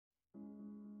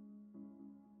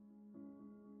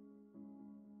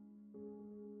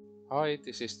Hi,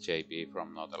 this is JP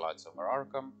from Not the Lights Over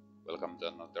Arkham. Welcome to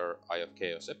another Eye of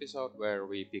Chaos episode where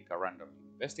we pick a random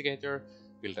investigator,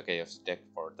 build a chaos deck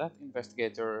for that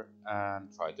investigator,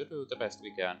 and try to do the best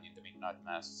we can in the Midnight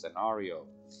Mass scenario.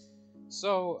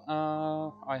 So,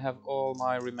 I have all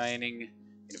my remaining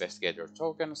investigator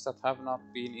tokens that have not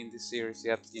been in this series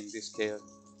yet in this chaos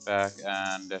pack,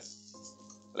 and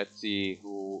let's see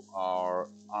who our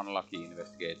unlucky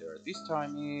investigator this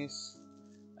time is.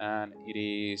 And it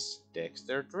is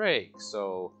Dexter Drake,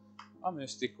 so a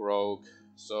mystic rogue.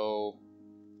 So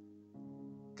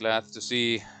glad to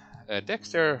see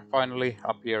Dexter finally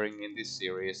appearing in this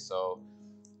series, so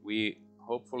we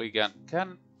hopefully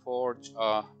can forge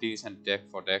a decent deck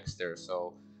for Dexter.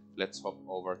 So let's hop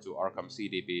over to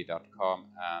Arkhamdb.com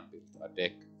and build a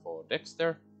deck for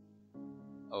Dexter.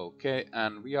 Okay,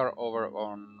 and we are over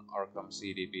on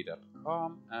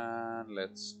Arkhamdb.com and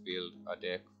let's build a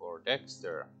deck for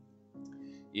Dexter.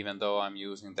 Even though I'm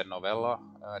using the novella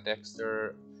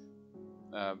Dexter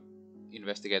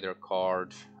investigator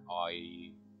card,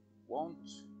 I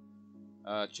won't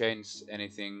change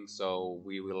anything, so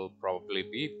we will probably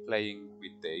be playing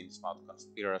with the Innsmouth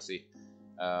Conspiracy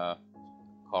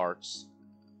cards,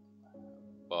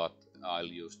 but I'll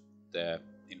use the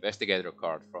investigator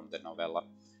card from the novella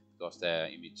because the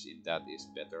image in that is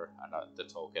better and the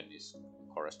token is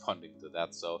corresponding to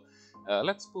that. So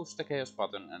let's push the chaos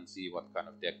button and see what kind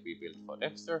of deck we build for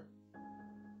Dexter.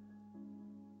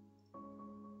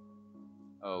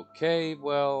 Okay,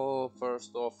 well,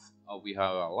 first off, we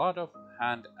have a lot of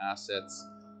hand assets.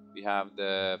 We have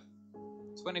the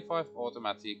 25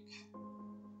 automatic,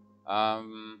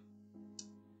 not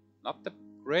the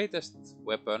greatest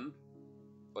weapon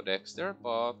for Dexter,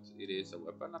 but it is a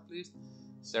weapon at least.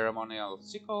 Ceremonial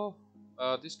sickle.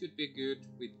 This could be good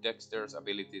with Dexter's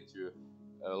ability to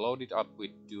load it up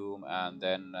with Doom and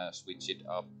then switch it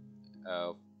up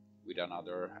with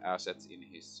another asset in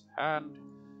his hand.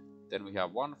 Then we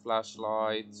have one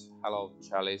flashlight, Hallowed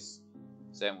Chalice.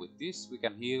 Same with this, we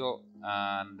can heal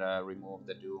and remove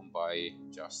the Doom by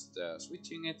just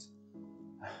switching it.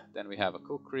 Then we have a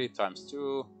Kukri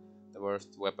 ×2, the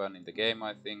worst weapon in the game,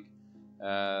 I think.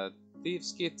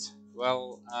 Thieves Kit.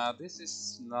 Well, this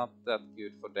is not that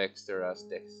good for Dexter, as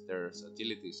Dexter's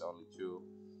agility is only 2.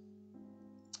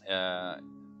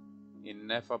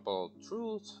 Ineffable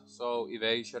Truth, so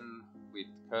evasion with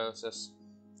curses.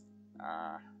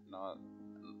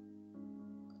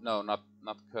 No, not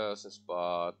curses,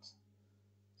 but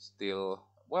still,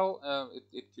 well,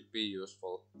 it could be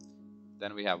useful.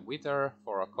 Then we have Wither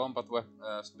for a combat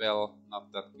spell,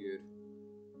 not that good.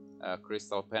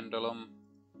 Crystal Pendulum,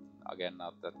 again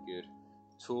not that good.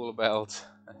 Tool Belt,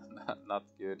 not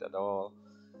good at all.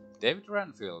 David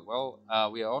Renfield, well,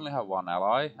 we only have one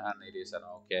ally, and it is an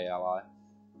okay ally.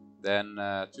 Then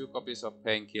 2 copies of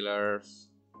Painkillers.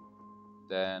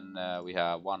 Then we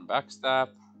have 1 Backstab,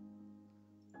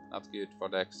 not good for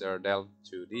Dexter. Delve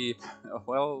too deep.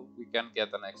 Well, we can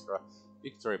get an extra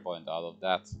victory point out of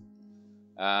that.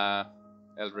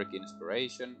 Eldritch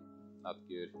Inspiration, not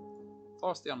good.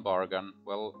 Faustian Bargain,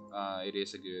 well, it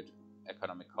is a good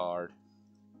economic card.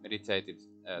 Meditative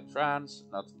Trance,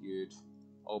 not good.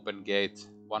 Open Gate,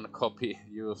 1 copy,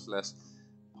 useless.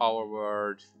 Power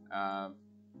Word,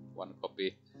 1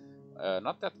 copy,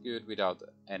 not that good without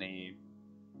any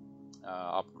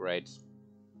upgrades.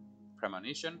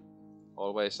 Premonition,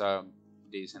 always a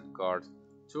decent card.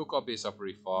 2 copies of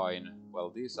Refine, well,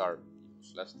 these are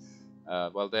useless.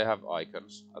 Well, they have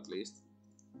icons at least.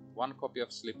 1 copy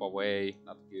of Slip Away,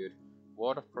 not good.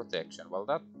 Ward of Protection, well,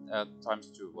 that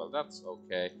 ×2, well, that's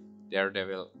okay.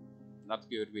 Daredevil, not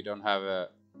good. We don't have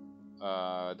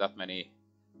that many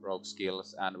rogue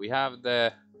skills, and we have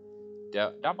the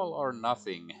Double or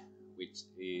Nothing, which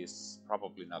is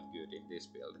probably not good in this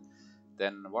build.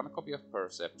 Then 1 copy of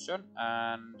Perception,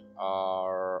 and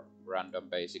our random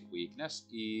basic weakness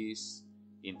is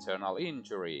Internal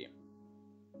Injury.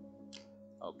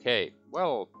 Okay,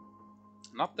 well,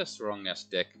 not the strongest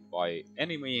deck by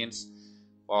any means,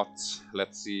 but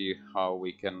let's see how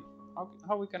we can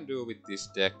do with this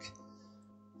deck.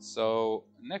 So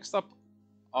next up,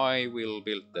 I will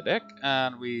build the deck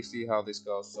and we see how this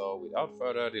goes. So without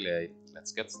further delay,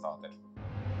 let's get started.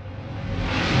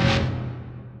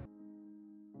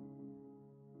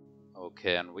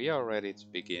 Okay, and we are ready to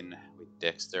begin with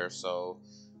Dexter. So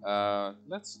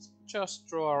let's just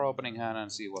draw our opening hand and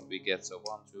see what we get. So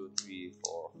 1, 2, 3,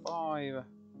 4, 5.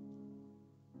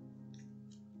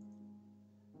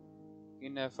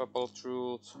 Ineffable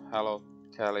Truth, Hallowed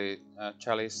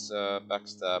Chalice,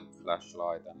 Backstab,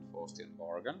 Flashlight, and Faustian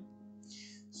Bargain.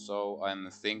 So I'm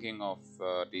thinking of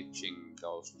ditching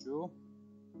those 2.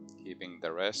 keeping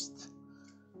the rest.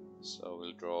 So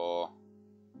we'll draw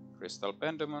Crystal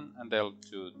Pendulum and delve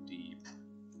too deep.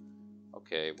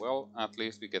 Okay, well, at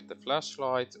least we get the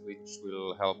flashlight, which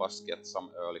will help us get some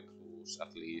early clues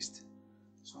at least.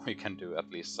 So we can do at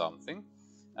least something.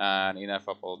 And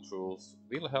Ineffable Truth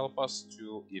will help us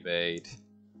to evade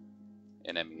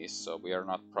enemies. So we are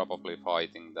not probably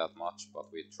fighting that much,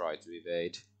 but we try to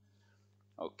evade.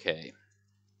 Okay.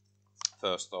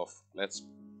 First off, let's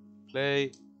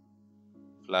play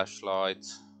flashlight.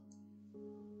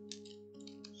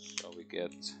 So we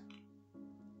get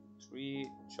 3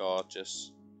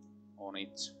 charges on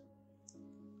it.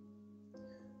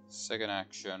 Second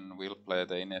action, we'll play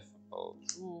the Ineffable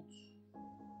Truth.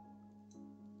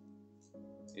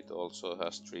 It also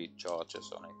has 3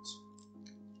 charges on it.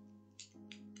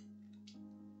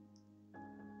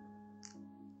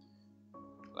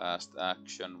 Last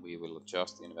action, we will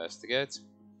just investigate.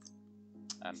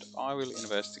 And I will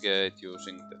investigate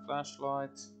using the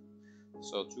flashlight.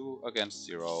 So 2 against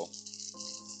 0.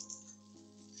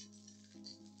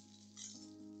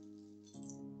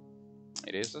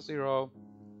 It is a 0.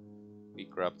 We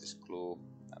grab this clue,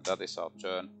 and that is our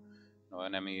turn. No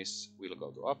enemies. We'll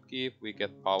go to upkeep. We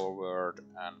get power word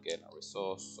and gain a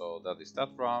resource. So that is that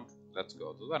round. Let's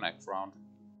go to the next round.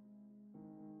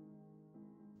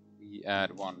 We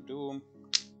add 1 Doom.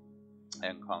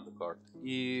 Encounter card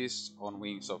is on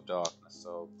Wings of Darkness.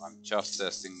 So I'm just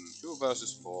testing 2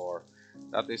 versus 4.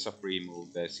 That is a free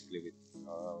move basically with,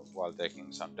 while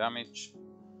taking some damage.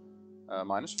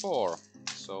 -4.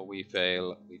 So we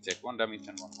fail. We take 1 damage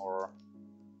and 1 horror.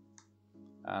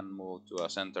 And move to a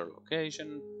center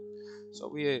location. So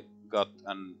we got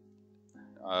an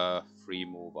free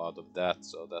move out of that,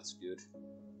 so that's good.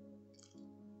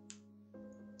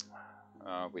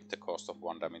 With the cost of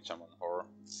 1 damage and 1 horror.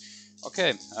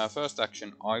 Okay, first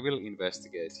action, I will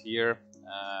investigate here,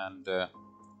 and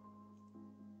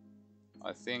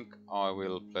I think I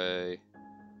will play,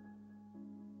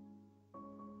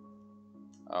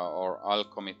 or I'll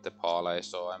commit the parlay,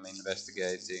 so I'm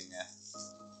investigating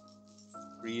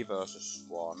 3 versus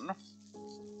 1.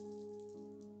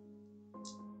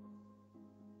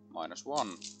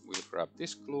 -1, we'll grab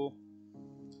this clue.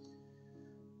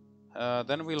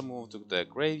 Then we'll move to the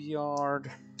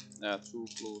graveyard. 2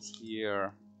 clues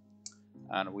here,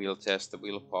 and we'll test the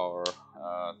willpower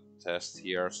test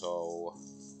here. So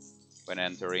when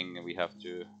entering, we have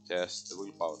to test the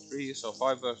willpower 3. So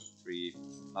 5 versus 3,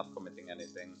 not committing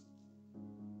anything.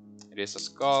 It is a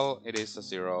skull. It is a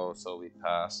 0, so we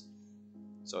pass.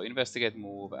 So investigate,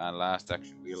 move, and last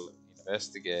action will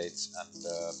investigate. And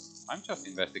I'm just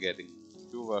investigating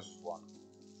 2 versus 1.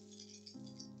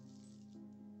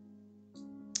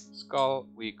 Skull.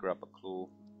 We grab a clue.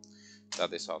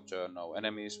 That is our turn. No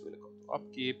enemies. We'll go to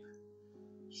upkeep.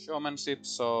 Showmanship.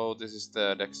 So this is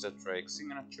the Dexter Drake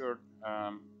signature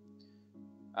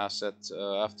asset.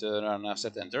 After an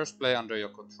asset enters play under your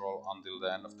control until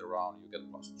the end of the round, you get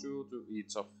 +2 to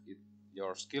each of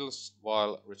your skills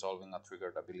while resolving a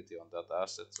triggered ability on that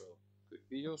asset. So could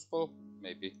be useful,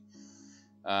 maybe.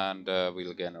 And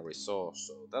we'll gain a resource.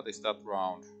 So that is that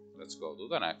round. Let's go to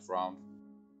the next round.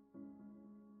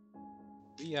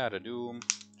 We add a Doom.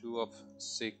 2 of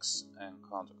 6, and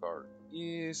counter card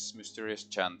is Mysterious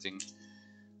Chanting.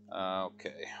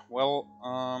 Okay, well,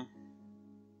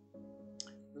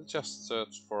 we'll just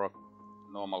search for a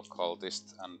normal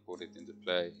cultist and put it into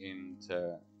play in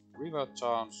the River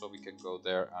Town, so we can go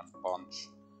there and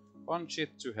punch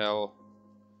it to hell.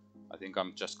 I think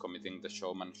I'm just committing the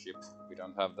showmanship. We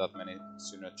don't have that many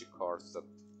synergy cards that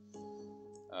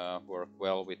work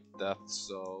well with that,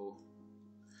 so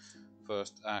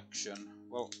first action.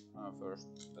 Well, first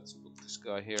let's put this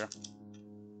guy here.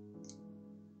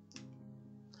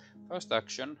 First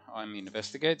action, I'm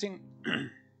investigating.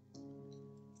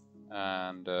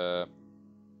 And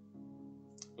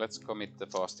let's commit the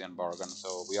Faustian bargain.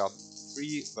 So we are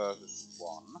 3 versus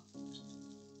 1.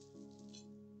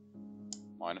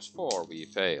 -4, we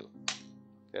fail.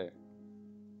 Okay.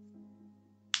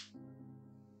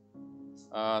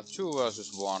 2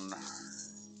 versus 1.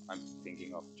 I'm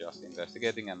thinking of just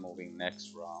investigating and moving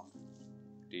next round.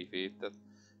 Defeated.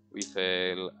 We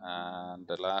fail, and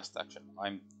the last action,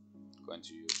 I'm going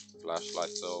to use the flashlight.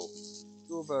 So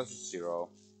 2 versus 0.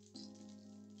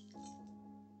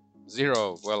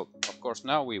 0. Well, of course,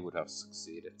 now we would have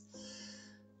succeeded.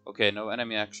 Okay, no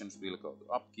enemy actions. We'll go to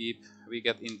upkeep. We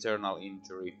get internal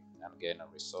injury and gain a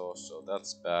resource, so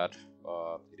that's bad,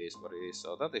 but it is what it is.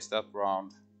 So that is that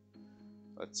round.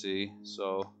 Let's see.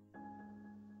 So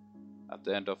at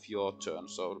the end of your turn,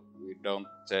 so we don't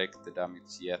take the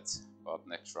damage yet, but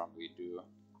next round we do.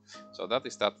 So that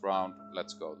is that round.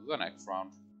 Let's go to the next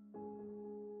round.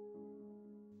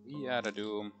 We add a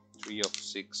Doom, 3 of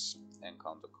 6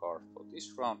 encounter card for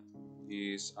this round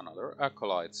is another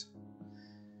Acolyte.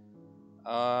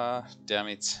 Damn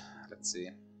it. Let's see.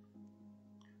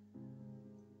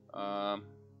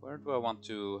 Where do I want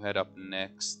to head up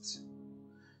next?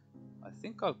 I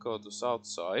think I'll go to south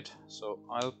side, so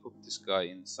I'll put this guy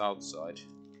in south side.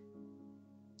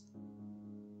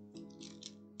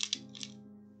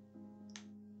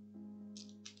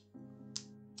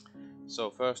 So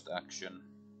first action.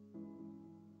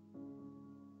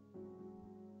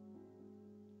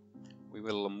 We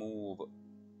will move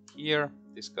here.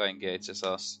 This guy engages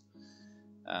us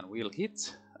and we'll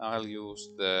hit. I'll use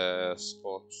the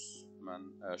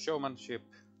showmanship.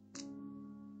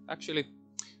 Actually,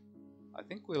 I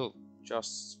think we'll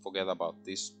just forget about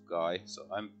this guy. So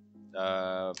I'm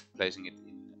placing it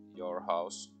in your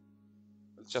house.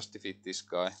 We'll just defeat this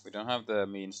guy. We don't have the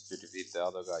means to defeat the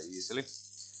other guy easily.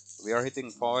 We are hitting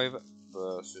 5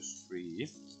 versus 3.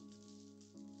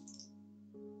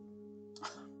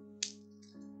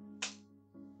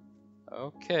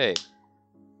 Okay.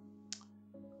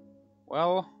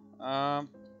 Well,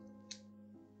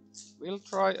 we'll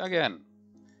try again.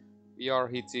 We are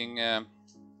hitting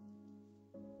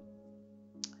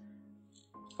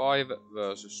 5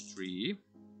 versus 3.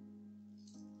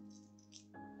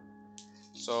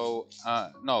 So,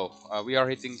 no, we are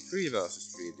hitting 3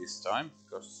 versus 3 this time,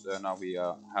 because now we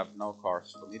have no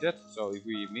cards committed. So if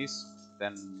we miss,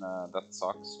 then that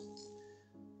sucks.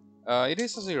 It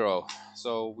is a 0,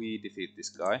 so we defeat this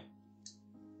guy.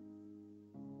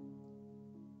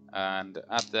 And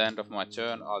at the end of my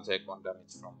turn, I'll take 1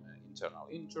 damage from internal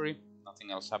injury. Nothing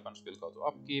else happens, we'll go to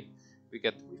upkeep. We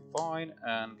get refine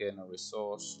and gain a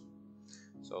resource.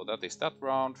 So that is that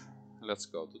round. Let's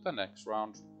go to the next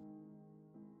round.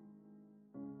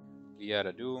 We add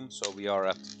a Doom, so we are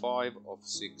at 5 of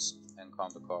 6.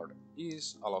 Encounter card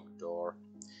is a locked door.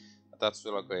 That's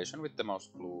the location with the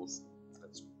most clues.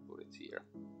 Let's put it here.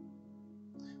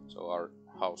 So our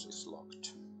house is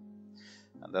locked.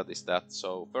 And that is that.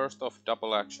 So first off,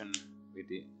 double action, we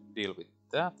deal with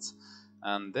that.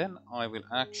 And then I will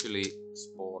actually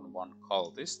spawn 1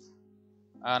 cultist.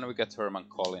 And we get Herman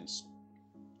Collins.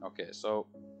 Okay, so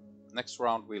next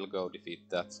round we'll go defeat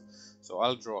that. So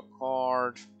I'll draw a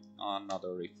card,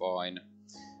 another refine.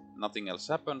 Nothing else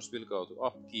happens, we'll go to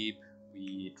upkeep.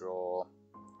 We draw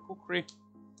Kukri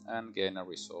and gain a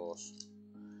resource.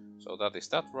 So that is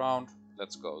that round.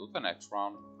 Let's go to the next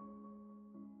round.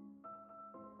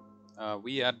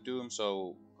 We add Doom,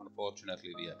 so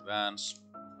unfortunately we advance.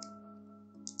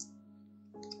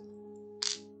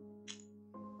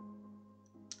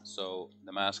 So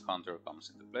the Mask Hunter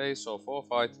comes into play, so 4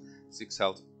 fight, 6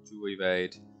 health, 2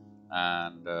 evade,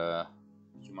 and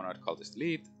Humanoid Cultist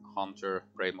Lead, Hunter,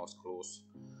 Pray most clues,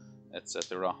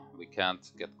 etc. We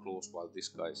can't get clues while this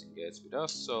guy is engaged with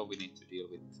us, so we need to deal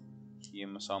with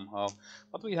him somehow.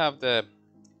 But we have the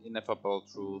Ineffable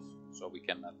Truth, so we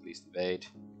can at least evade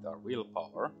with our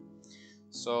willpower.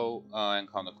 So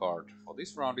encounter card for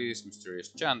this round is Mysterious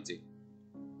Chanty.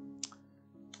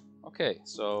 Okay,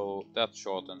 so that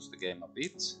shortens the game a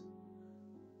bit.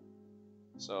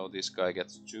 So this guy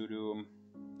gets 2 Doom,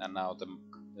 and now the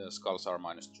skulls are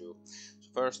 -2. So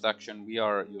first action, we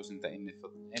are using the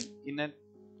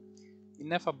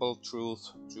Ineffable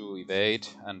Truth to evade,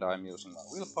 and I'm using my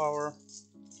willpower.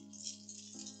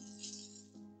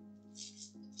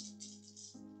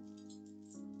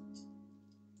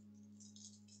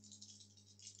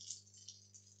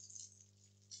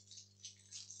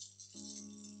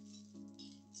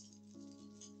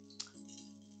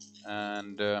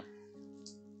 And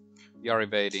we are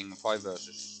evading 5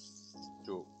 versus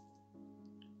 2,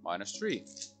 -3.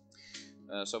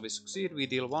 So we succeed, we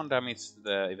deal 1 damage to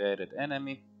the evaded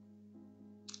enemy.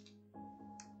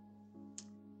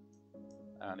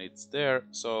 And it's there,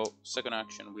 so second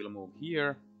action we'll move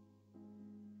here.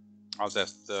 I'll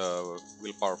test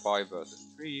willpower 5 versus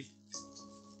 3.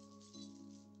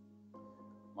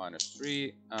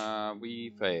 -3, we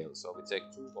fail, so we take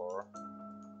 2 horror.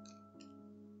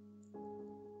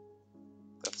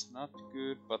 That's not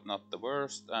good, but not the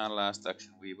worst. And last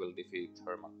action we will defeat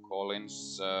Herman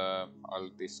Collins.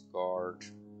 I'll discard.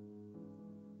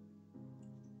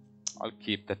 I'll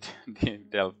keep that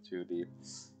delve 2 deep,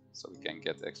 so we can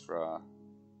get extra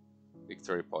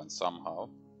victory points somehow.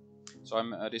 So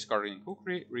I'm discarding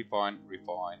Kukri, Refine,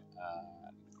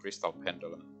 and Crystal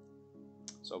Pendulum.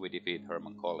 So we defeat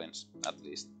Herman Collins, at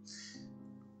least.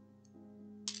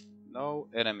 No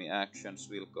enemy actions,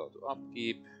 we'll go to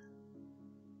upkeep.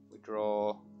 We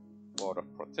draw Board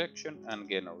of protection and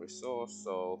gain a resource,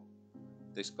 so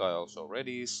this guy also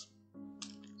readies.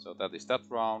 So that is that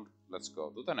round. Let's go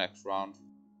to the next round.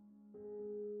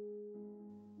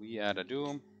 We add a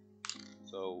Doom,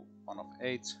 so 1 of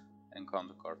 8.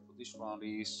 Encounter card for this round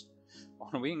is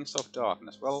on Wings of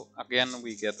Darkness. Well, again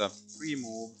we get a free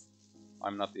move.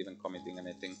 I'm not even committing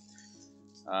anything.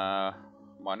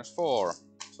 -4.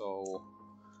 So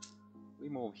we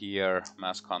move here.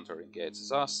 Mask Hunter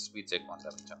engages us. We take 1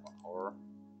 damage and 1 horror.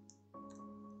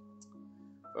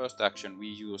 First action, we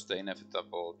use the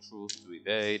inevitable truth to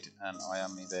evade, and I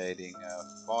am evading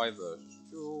 5 versus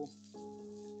 2.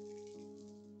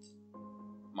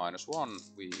 -1,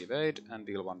 we evade and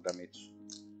deal 1 damage.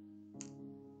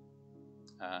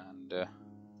 And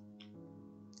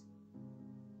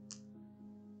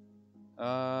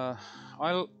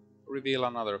I'll reveal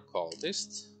another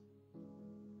cultist.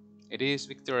 It is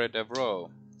Victoria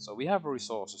Devereaux. So we have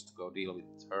resources to go deal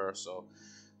with her, so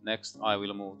next I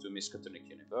will move to Miskatonic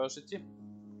University.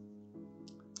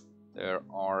 There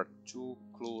are 2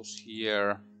 clues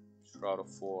here, Shroud of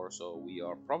 4, so we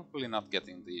are probably not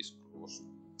getting these clues.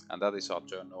 And that is our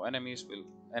turn. No enemy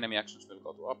actions will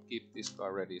go to upkeep. This guy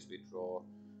readies, we draw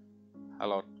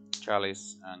Hallowed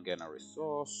Chalice and gain a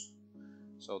resource.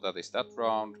 So that is that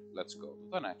round. Let's go to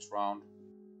the next round.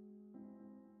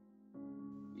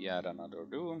 We add another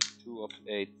Doom, 2 of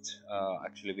 8.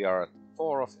 Actually we are at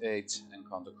 4 of 8.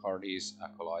 Encounter card is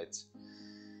Acolyte.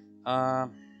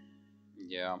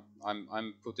 Yeah,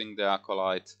 I'm putting the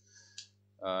Acolyte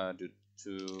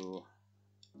to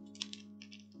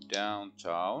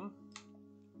downtown.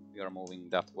 We are moving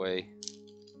that way.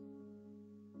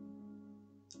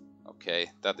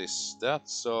 Okay, that is that.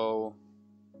 So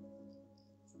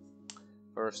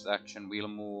first action, we'll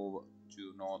move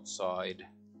to north side.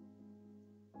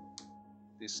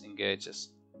 This engages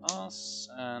us,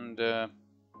 and 2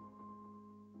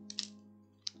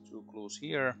 clues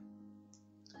here.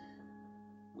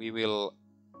 We will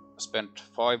spend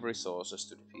 5 resources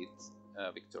to defeat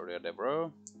Victoria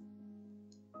Devereaux.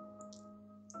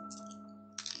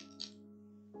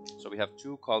 So we have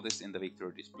 2 cultists in the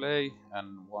victory display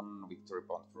and 1 victory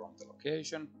point from the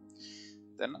location.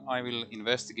 Then I will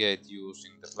investigate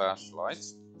using the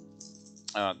flashlight.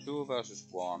 2 versus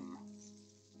 1.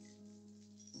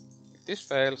 If this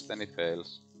fails, then it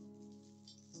fails.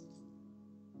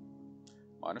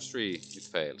 -3, it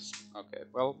fails. Okay,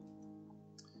 well,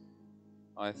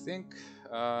 I think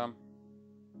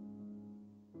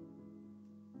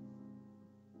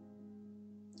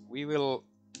we will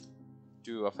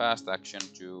do a fast action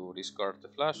to discard the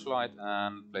flashlight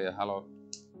and play a Hallowed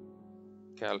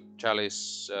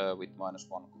Chalice with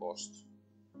 -1 cost.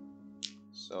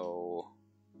 So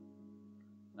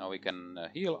now we can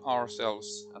heal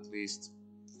ourselves at least.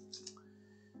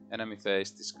 Enemy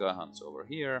phase, this guy hunts over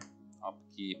here.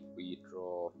 Upkeep, we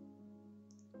draw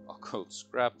Occult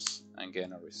Scraps and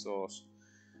gain a resource.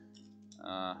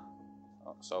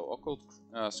 So Occult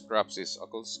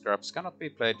Scraps cannot be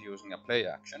played using a play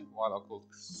action. While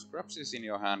Occult Scraps is in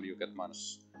your hand, you get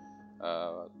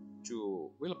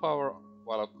 -2 willpower.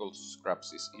 While Occult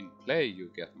Scraps is in play, you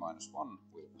get -1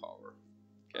 willpower.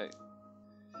 Okay.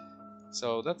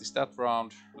 So that is that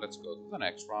round. Let's go to the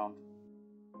next round.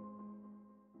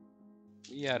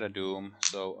 We add a Doom,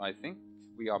 so I think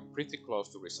we are pretty close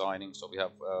to resigning. So we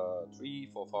have 3,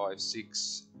 4, 5,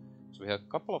 6. So we have a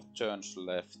couple of turns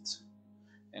left.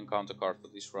 Encounter card for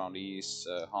this round is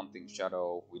Hunting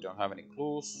Shadow. We don't have any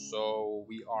clues, so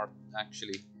we are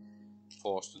actually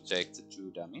forced to take the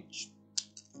 2 damage.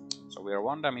 So we are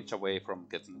 1 damage away from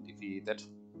getting defeated.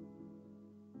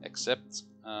 Except,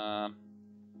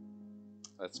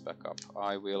 let's back up.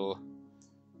 I will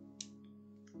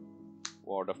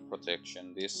Ward of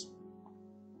Protection this.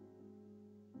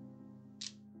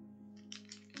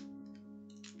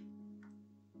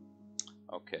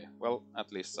 Okay, well,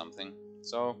 at least something.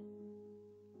 So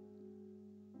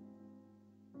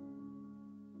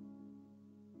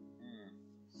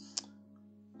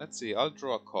let's see, I'll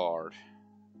draw a card.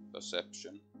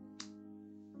 Perception.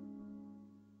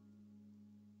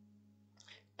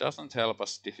 Doesn't help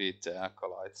us defeat the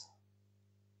Acolyte.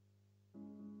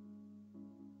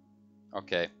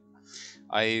 Okay,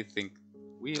 I think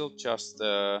we'll just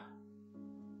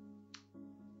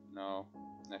no,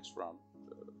 next round.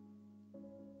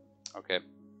 Okay,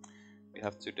 we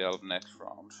have to delve next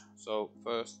round. So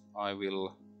first I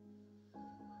will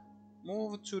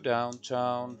move to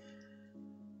downtown.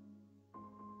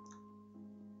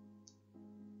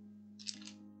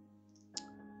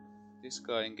 This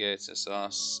guy engages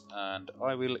us, and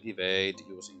I will evade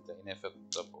using the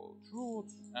inevitable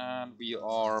truth, and we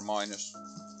are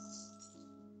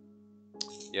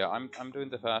Yeah, I'm doing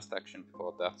the fast action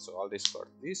before that, so I'll discard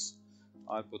this.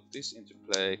 I'll put this into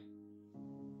play.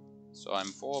 So I'm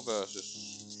 4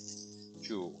 versus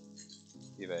 2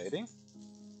 evading.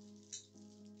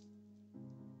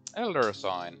 Elder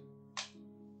Sign.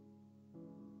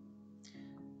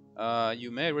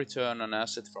 You may return an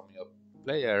asset from your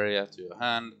play area to your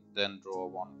hand, then draw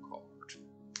 1 card.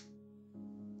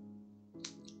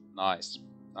 Nice.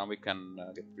 Now we can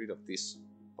get rid of this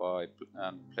by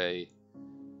and play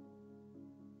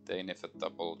the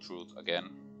Inevitable Truth again.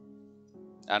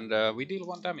 And we deal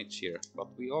 1 damage here, but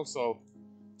we also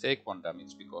take 1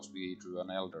 damage because we drew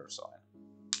an Elder Sign.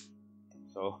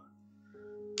 So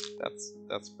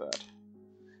that's bad.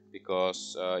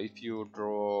 Because if you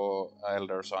draw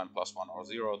Elder Sign +1 or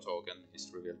 0 token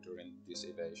is revealed during this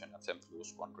evasion attempt,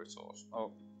 lose 1 resource.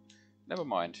 Oh, never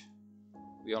mind.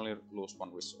 We only lose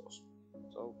 1 resource.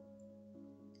 So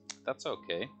that's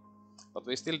okay. But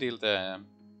we still deal the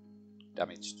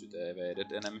damage to the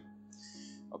evaded enemy.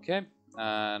 Okay,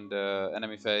 and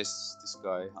enemy phase, this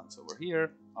guy hunts over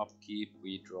here. Upkeep,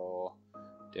 we draw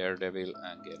Daredevil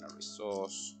and gain a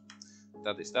resource.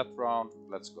 That is that round.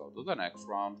 Let's go to the next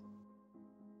round.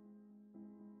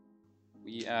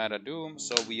 We add a Doom,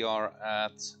 so we are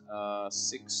at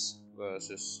 6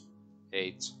 versus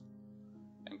 8.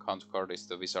 Encounter card is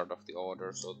the Wizard of the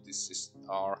Order, so this is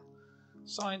our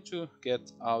sign to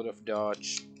get out of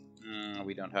dodge.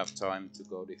 We don't have time to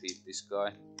go defeat this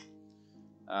guy.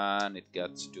 And it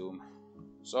gets Doom.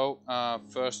 So,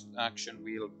 first action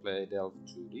we'll play Delve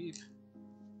Too Deep.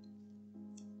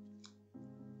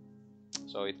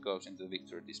 So it goes into the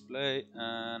victory display,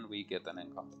 and we get an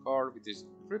encounter card, which is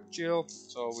Grip Chill.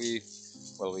 So we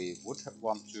would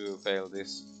want to fail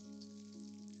this.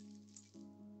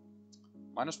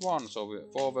 -1, so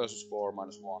 4 versus 4,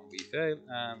 -1, we fail,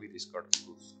 and we discard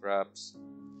 2 scraps.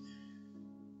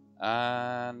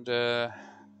 And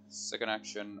second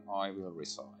action, I will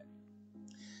resign.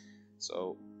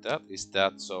 So that is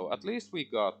that. So at least we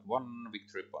got 1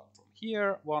 victory point from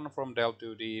here, 1 from Delve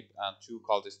Too Deep, and 2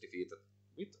 cultists defeated.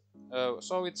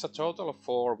 So it's a total of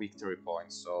 4 victory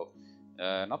points. So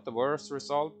not the worst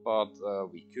result, but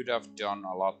we could have done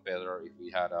a lot better if we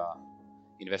had a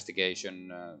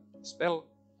investigation spell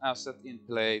asset in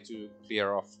play to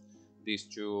clear off these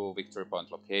 2 victory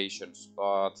point locations.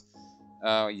 But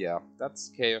yeah, that's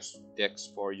Chaos Dex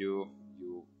for you.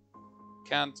 You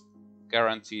can't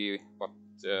guarantee what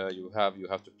you have. You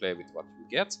have to play with what you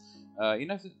get.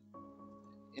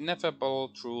 Ineffable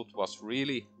Truth was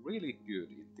really good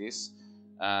in this,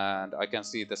 and I can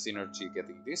see the synergy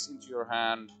getting this into your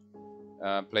hand,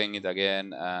 playing it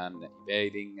again and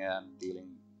evading and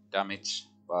dealing damage,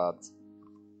 but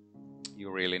you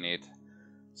really need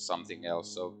something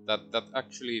else. So that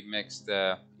actually makes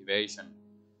the evasion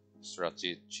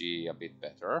strategy a bit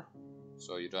better.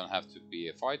 So you don't have to be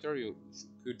a fighter, you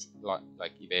could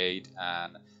like evade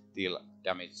and deal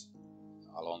damage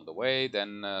along the way,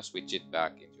 then switch it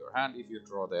back into your hand if you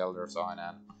draw the Elder Sign,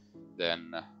 and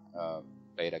then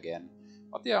play it again.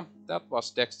 But yeah, that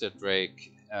was Dexter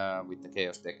Drake with the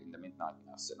Chaos deck in the Midnight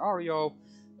Mass scenario.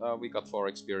 We got 4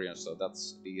 experience, so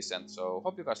that's decent. So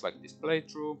hope you guys like this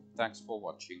playthrough. Thanks for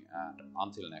watching, and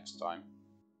until next time.